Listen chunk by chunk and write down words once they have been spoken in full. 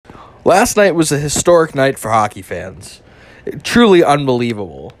Last night was a historic night for hockey fans. Truly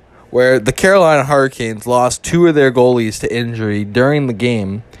unbelievable, where the Carolina Hurricanes lost two of their goalies to injury during the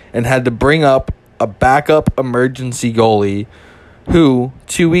game and had to bring up a backup emergency goalie who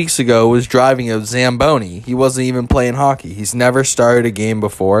 2 weeks ago was driving a Zamboni. He wasn't even playing hockey. He's never started a game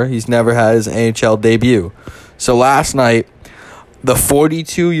before. He's never had his NHL debut. So last night, the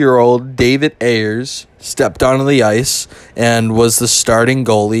 42-year-old David Ayers stepped onto the ice and was the starting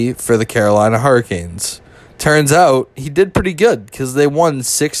goalie for the Carolina Hurricanes. Turns out he did pretty good because they won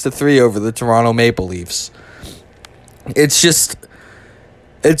 6-3 over the Toronto Maple Leafs. It's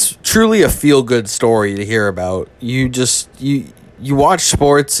truly a feel-good story to hear about. You watch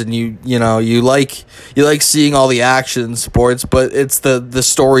sports and you like seeing all the action in sports, but it's the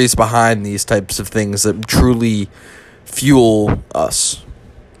stories behind these types of things that truly fuel us.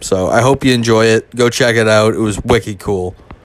 So I hope you enjoy it. Go check it out. It was wicked cool.